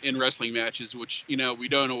 in wrestling matches, which we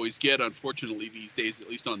don't always get, unfortunately, these days, at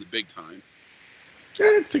least on the big time.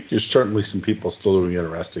 I think there's certainly some people still doing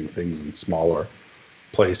interesting things in smaller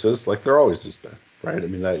places, like there always has been, right? I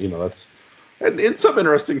mean, that that's, and in some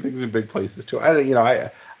interesting things in big places too.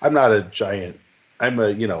 I'm not a giant. I'm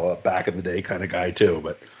a back in the day kind of guy too,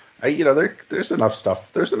 but there's enough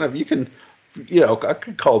stuff. There's enough you can, I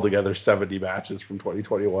could call together 70 matches from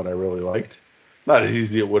 2021 I really liked. Not as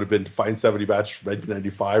easy it would have been to find 70 matches from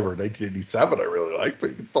 1995 or 1987 I really liked,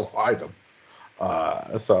 but you can still find them.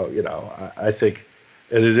 I think,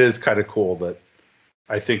 and it is kind of cool that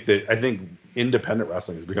I think independent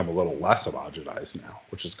wrestling has become a little less homogenized now,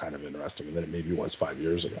 which is kind of interesting than it maybe was 5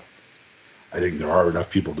 years ago. I think there are enough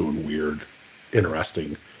people doing weird,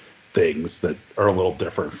 interesting things that are a little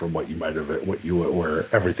different from what you might have,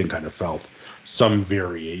 where everything kind of felt some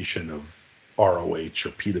variation of ROH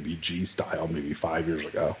or PWG style maybe 5 years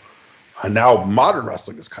ago. Now modern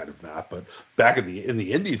wrestling is kind of that, but back in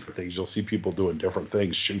the indies and things, you'll see people doing different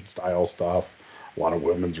things, shoot style stuff, a lot of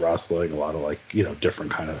women's wrestling, a lot of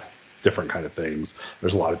different kind of things.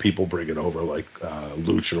 There's a lot of people bringing over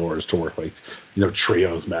luchadors to work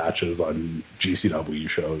trios matches on GCW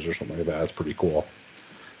shows or something like that. It's pretty cool.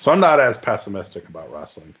 So I'm not as pessimistic about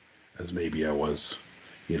wrestling as maybe I was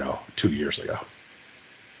 2 years ago.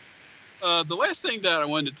 The last thing that I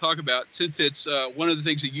wanted to talk about, since it's one of the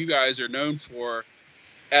things that you guys are known for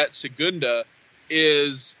at Segunda,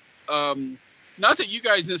 is not that you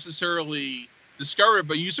guys necessarily discovered it,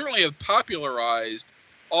 but you certainly have popularized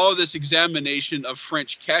all of this examination of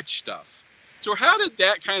French catch stuff. So how did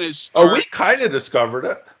that kind of start? Oh, we kind of discovered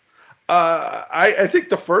it. I think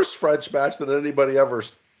the first French match that anybody ever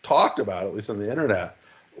talked about, at least on the internet,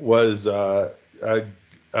 was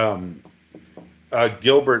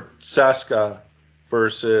Gilbert Seska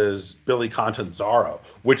versus Billy Catanzaro,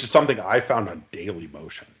 which is something I found on Daily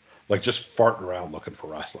Motion, just farting around looking for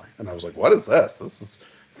wrestling. And I was like, what is this? This is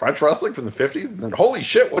French wrestling from the 50s? And then, holy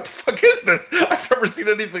shit, what the fuck is this? I've never seen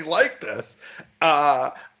anything like this.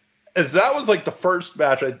 And so that was the first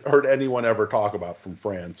match I heard anyone ever talk about from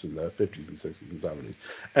France in the 50s and 60s and 70s.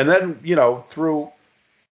 And then, through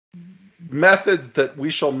methods that we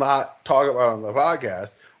shall not talk about on the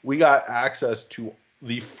podcast, we got access to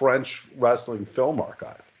the French Wrestling Film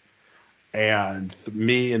Archive. And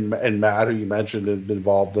me and Matt, who you mentioned, had been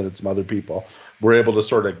involved in it, some other people, were able to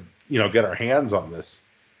sort of, get our hands on this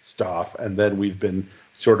stuff. And then we've been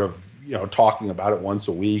sort of, talking about it once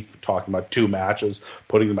a week, talking about 2 matches,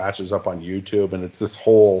 putting the matches up on YouTube. And it's this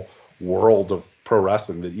whole world of pro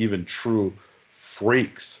wrestling that even true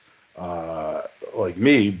freaks like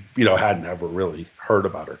me, hadn't ever really heard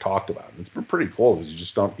about or talked about. And it's been pretty cool because you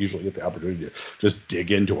just don't usually get the opportunity to just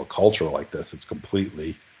dig into a culture like this. It's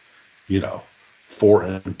completely,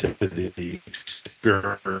 foreign to the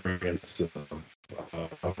experience of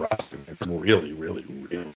wrestling. And really, really,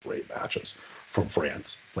 really great matches from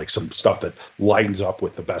France, some stuff that lines up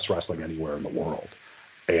with the best wrestling anywhere in the world,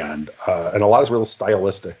 and a lot of real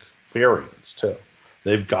stylistic variants too.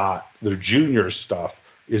 They've got their junior stuff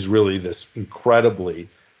is really this incredibly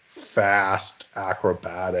fast,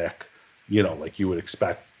 acrobatic, like you would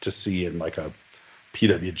expect to see in a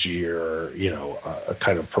PWG or, a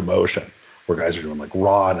kind of promotion where guys are doing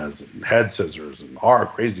ranas and head scissors and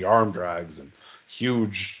crazy arm drags and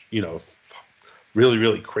huge, really,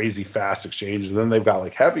 really crazy fast exchanges. And then they've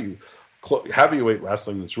got heavyweight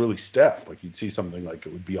wrestling that's really stiff. You'd see something it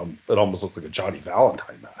would be it almost looks like a Johnny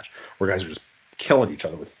Valentine match where guys are just killing each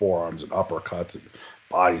other with forearms and uppercuts and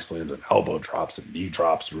body slams and elbow drops and knee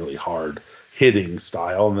drops, really hard hitting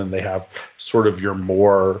style. And then they have sort of your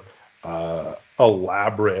more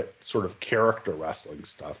elaborate sort of character wrestling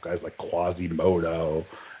stuff, guys like Quasimodo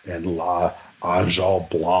and La Angel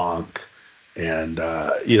Blanc and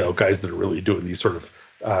guys that are really doing these sort of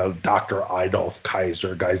Dr. Adolf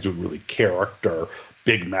Kaiser, guys doing really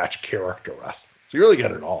big match character wrestling. So you really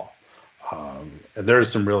get it all. And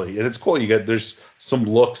there's some really, and it's cool. There's some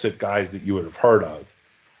looks at guys that you would have heard of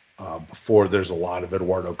before. There's a lot of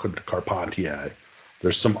Eduardo Carpentier.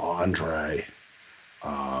 There's some Andre.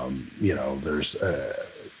 There's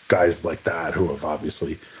guys like that who have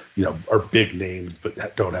obviously, are big names,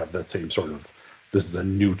 but don't have that same sort of, this is a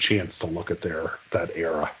new chance to look at that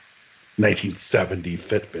era. 1970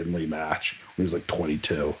 Fit Finlay match when he was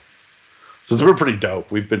 22. So it's been pretty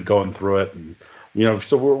dope. We've been going through it and,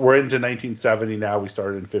 so we're into 1970 now. We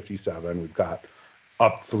started in 57. We've got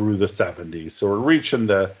up through the 70s. So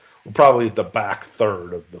we're probably at the back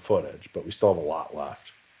third of the footage, but we still have a lot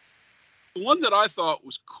left. The one that I thought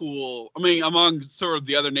was cool, I mean, among sort of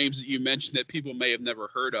the other names that you mentioned that people may have never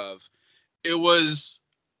heard of, it was,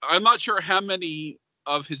 I'm not sure how many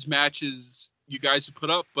of his matches you guys have put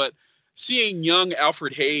up, but seeing young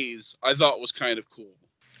Alfred Hayes, I thought was kind of cool.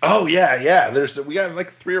 Oh yeah. We got like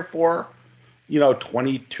 3 or 4,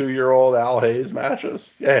 22-year-old Al Hayes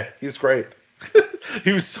matches. Yeah, he's great.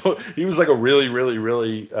 he was like a really, really,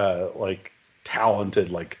 really like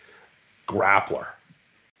talented like grappler.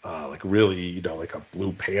 Like really, like a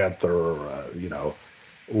Blue Panther or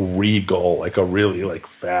Regal, like a really like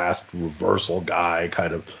fast reversal guy,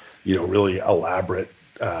 kind of, really elaborate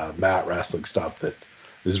mat wrestling stuff that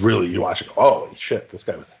is really, you watch it go, oh shit, this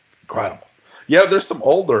guy was incredible. Yeah, there's some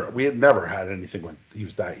older, we had never had anything when he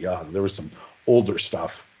was that young. There was some older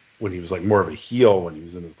stuff when he was like more of a heel, when he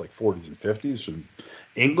was in his like 40s and 50s from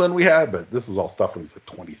England we had, but this was all stuff when he was like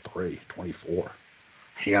 23, 24.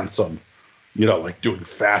 Handsome, like doing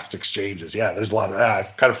fast exchanges. Yeah, there's a lot of that.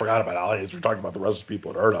 I've kind of forgot about Ali as we're talking about the rest of the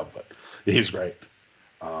people had heard of, but he's great.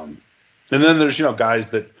 And then there's,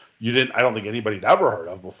 guys that I don't think anybody had ever heard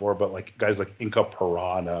of before, but like guys like Inca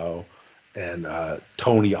Pirano and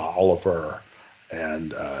Tony Oliver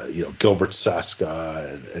and, Gilbert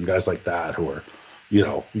Seska and guys like that who are,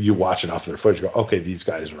 you watch enough of their footage, go, okay, these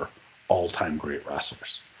guys are all-time great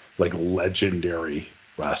wrestlers, like legendary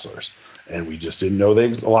wrestlers. And we just didn't know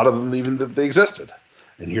a lot of them even that they existed.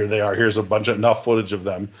 And here they are. Here's a bunch of enough footage of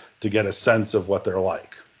them to get a sense of what they're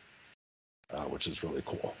like, which is really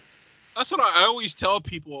cool. That's what I always tell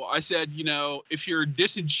people. I said, if you're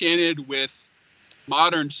disenchanted with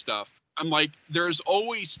modern stuff, I'm like, there's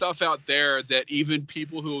always stuff out there that even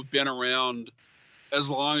people who have been around as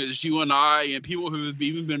long as you and I and people who have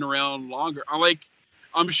even been around longer,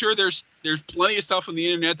 I'm sure there's plenty of stuff on the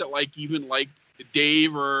internet that like even like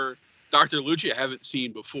Dave or Dr. Lucha haven't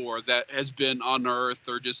seen before that has been unearthed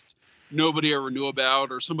or just nobody ever knew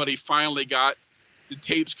about, or somebody finally got the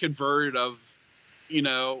tapes converted of,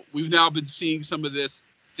 we've now been seeing some of this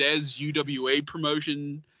Dez UWA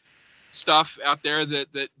promotion stuff out there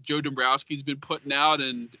that Joe Dombrowski's been putting out.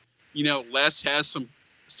 And, Les has some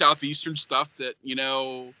Southeastern stuff that,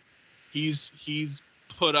 he's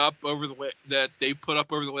put up that they've put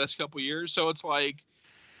up over the last couple of years. So it's like,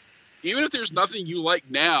 even if there's nothing you like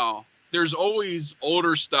now, there's always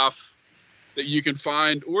older stuff that you can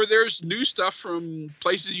find, or there's new stuff from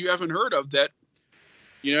places you haven't heard of that,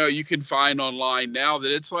 you can find online now.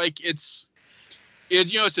 That it's like it's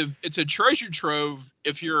a treasure trove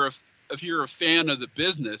if you're a fan of the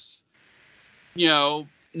business. No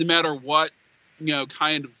matter what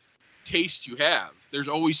kind of taste you have, there's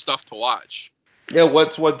always stuff to watch. Yeah,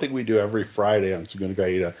 what's one thing we do every Friday on Segunda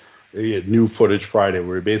Caída? A new footage Friday,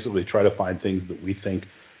 where we basically try to find things that we think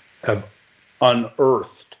have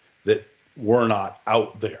unearthed that were not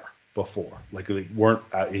out there before, like they weren't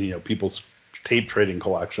people's tape trading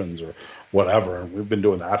collections or whatever. And we've been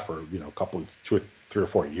doing that for a couple of 2 or 3 or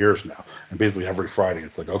 4 years now. And basically every Friday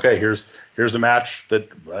it's like, okay, here's a match that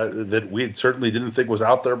we certainly didn't think was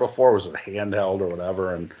out there before. Was it handheld or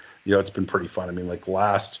whatever? And it's been pretty fun. I mean, like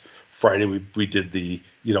last Friday we did the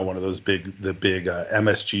one of those big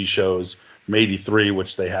MSG shows from '83,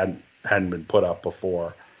 which they hadn't been put up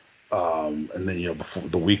before. And then before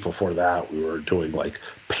the week before that, we were doing like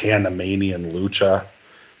Panamanian Lucha.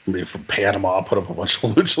 I mean, from Panama, put up a bunch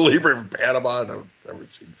of Lucha Libre from Panama. I've never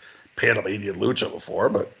seen Panamanian Lucha before,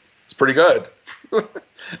 but it's pretty good.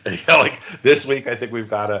 And like this week, I think we've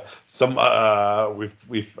got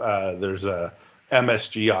there's a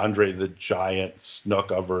MSG Andre the Giant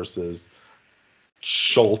Snuka versus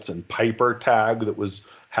Schultz and Piper tag that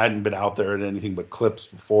hadn't been out there in anything but clips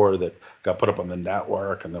before, that got put up on the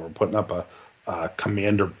network. And then we're putting up a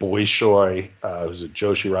Commander Bolshoi, who's a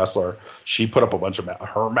Joshi wrestler. She put up a bunch of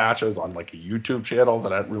her matches on like a YouTube channel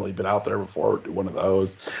that hadn't really been out there before. Do one of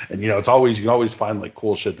those. And it's always, you can always find like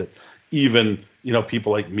cool shit that even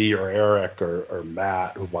people like me or Eric or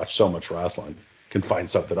Matt, who've watched so much wrestling, can find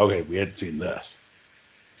stuff that, okay, we hadn't seen this.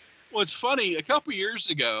 Well, it's funny. A couple years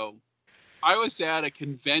ago, I was at a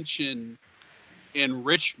convention in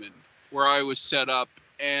Richmond where I was set up,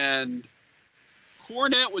 and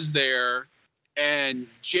Cornette was there and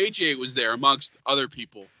JJ was there amongst other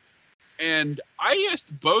people. And I asked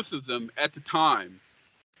both of them at the time,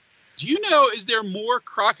 do you know, is there more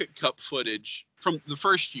Crockett Cup footage from the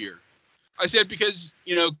first year? I said, because,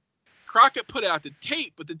 Crockett put out the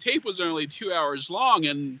tape, but the tape was only 2 hours long,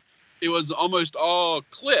 and it was almost all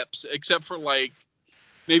clips, except for like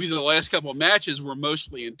maybe the last couple of matches were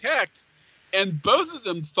mostly intact. And both of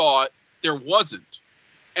them thought there wasn't.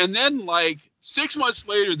 And then like 6 months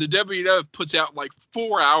later, the WWF puts out like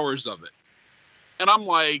 4 hours of it. And I'm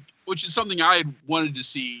like, which is something I had wanted to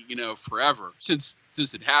see, forever since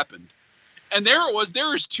it happened. And there was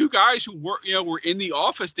two guys who were in the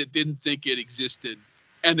office that didn't think it existed,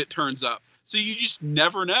 and it turns up. So you just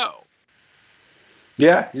never know.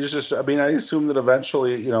 Yeah, I assume that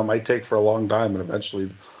eventually, it might take for a long time, and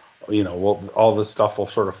eventually, all this stuff will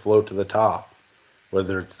sort of float to the top.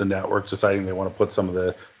 Whether it's the network deciding they want to put some of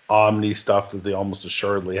the Omni stuff that they almost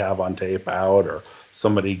assuredly have on tape out, or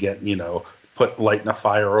somebody lighting a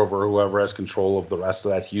fire over whoever has control of the rest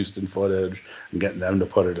of that Houston footage and getting them to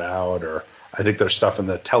put it out. Or I think there's stuff in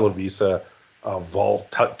the Televisa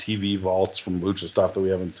TV vaults from Lucha stuff that we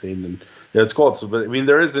haven't seen. And yeah, it's cool. But I mean,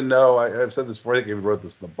 there is I've said this before, I think I even wrote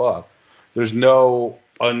this in the book. There's no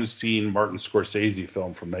unseen Martin Scorsese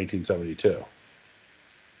film from 1972.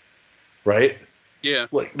 Right? Yeah.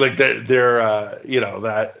 Like they're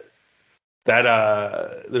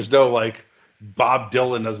there's no like Bob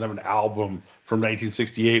Dylan doesn't have an album from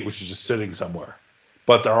 1968 which is just sitting somewhere,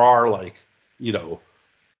 but there are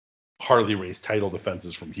Harley Race title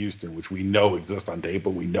defenses from Houston which we know exist on tape,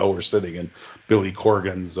 and we know are sitting in Billy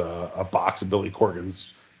Corgan's a box of Billy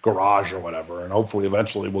Corgan's garage or whatever, and hopefully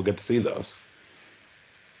eventually we'll get to see those.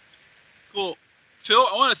 Cool. Phil,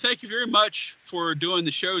 I want to thank you very much for doing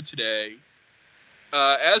the show today.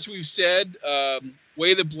 As we've said,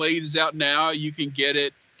 Way the Blade is out now. You can get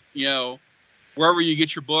it, wherever you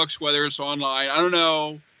get your books, whether it's online. I don't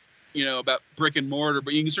know, about brick and mortar,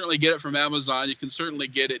 but you can certainly get it from Amazon. You can certainly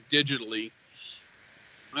get it digitally.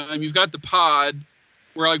 You've got the pod,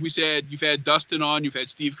 where, like we said, you've had Dustin on, you've had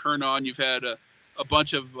Steve Kern on, you've had a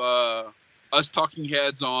bunch of us talking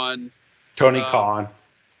heads on. Tony Khan.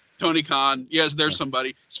 Yes, there's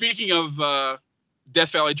somebody. Speaking of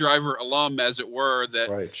Death Valley Driver alum, as it were, that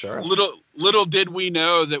right, sure. Little did we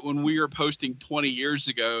know that when we were posting 20 years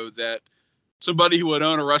ago that somebody who would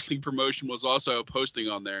own a wrestling promotion was also posting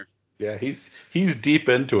on there. Yeah, he's deep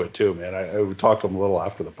into it too, man. I talked to him a little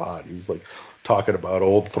after the pod. He was like talking about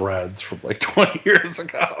old threads from like 20 years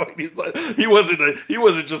ago. He's like, he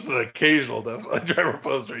wasn't just an occasional Death Valley Driver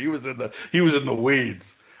poster. He was in the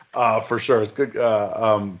weeds, for sure. It's good.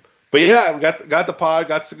 But yeah, we got the pod,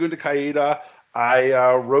 got Segunda Caída.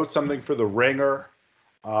 I wrote something for The Ringer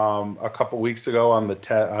a couple weeks ago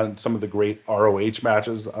on some of the great ROH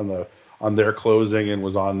matches on their closing, and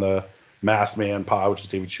was on the Masked Man pod, which is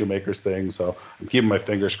David Shoemaker's thing. So I'm keeping my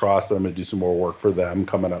fingers crossed that I'm going to do some more work for them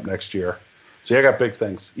coming up next year. So yeah, I got big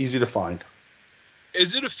things. Easy to find.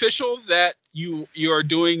 Is it official that you are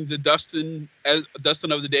doing the Dustin of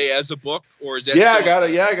the Day as a book, or is that? Yeah, I got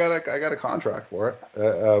a contract for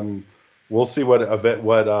it. We'll see what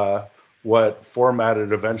format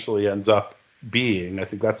it eventually ends up being. I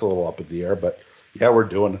think that's a little up in the air, but yeah, we're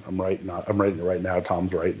doing it. I'm writing it right now.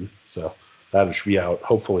 Tom's writing, so that should be out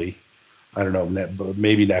hopefully. I don't know,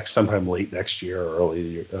 maybe sometime late next year or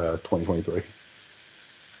early 2023.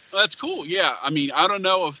 Well, that's cool. Yeah, I mean, I don't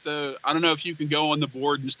know if you can go on the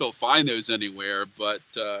board and still find those anywhere, but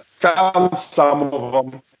found some of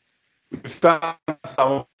them. We found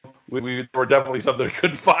some. We were definitely some that we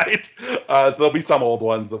couldn't find. So there'll be some old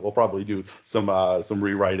ones that we'll probably do some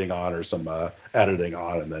rewriting on or some editing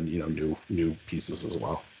on, and then new pieces as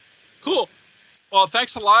well. Cool. Well,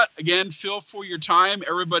 thanks a lot again, Phil, for your time.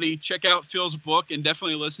 Everybody, check out Phil's book and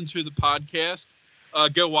definitely listen to the podcast.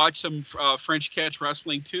 Go watch some French Catch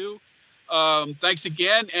Wrestling too. Thanks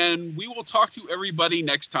again, and we will talk to everybody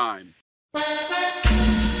next time.